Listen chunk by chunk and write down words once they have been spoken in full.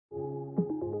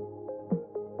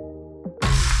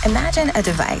Imagine a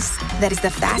device that is the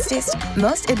fastest,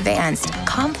 most advanced,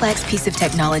 complex piece of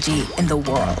technology in the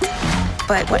world.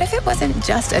 But what if it wasn't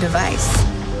just a device?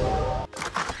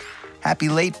 Happy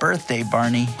late birthday,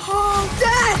 Barney. Oh,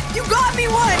 Dad, you got me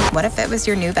one! What if it was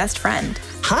your new best friend?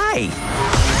 Hi!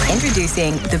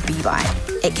 Introducing the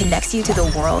Bebot. It connects you to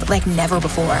the world like never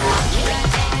before.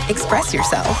 Express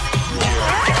yourself.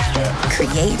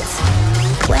 Create.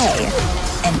 Play.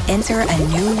 And enter a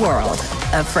new world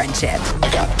of friendship.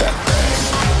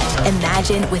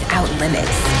 Imagine without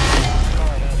limits.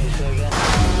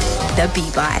 The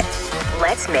Bebot.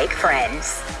 Let's make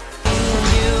friends.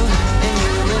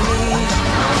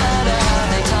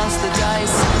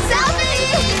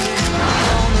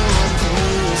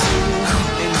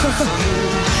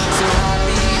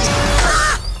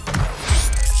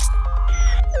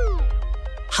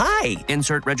 Hi,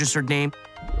 insert registered name.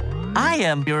 I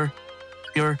am your...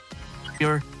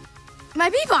 My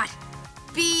Bebot.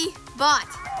 Bebot.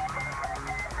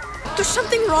 There's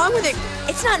something wrong with it.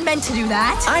 It's not meant to do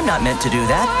that. I'm not meant to do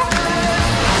that.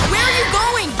 Where are you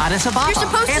going? Addis Ababa, You're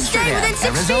supposed to stay Amsterdam, within 6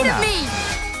 Arizona. feet of me.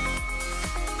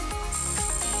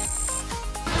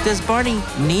 Does Barney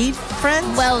need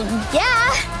friends? Well,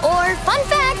 yeah. Or, fun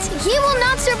fact, he will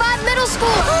not survive middle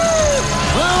school.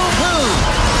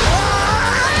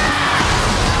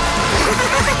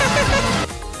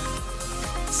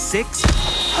 Six?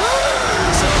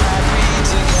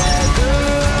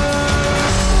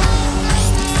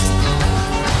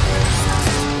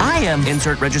 I am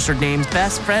insert registered name's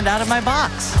best friend out of my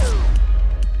box.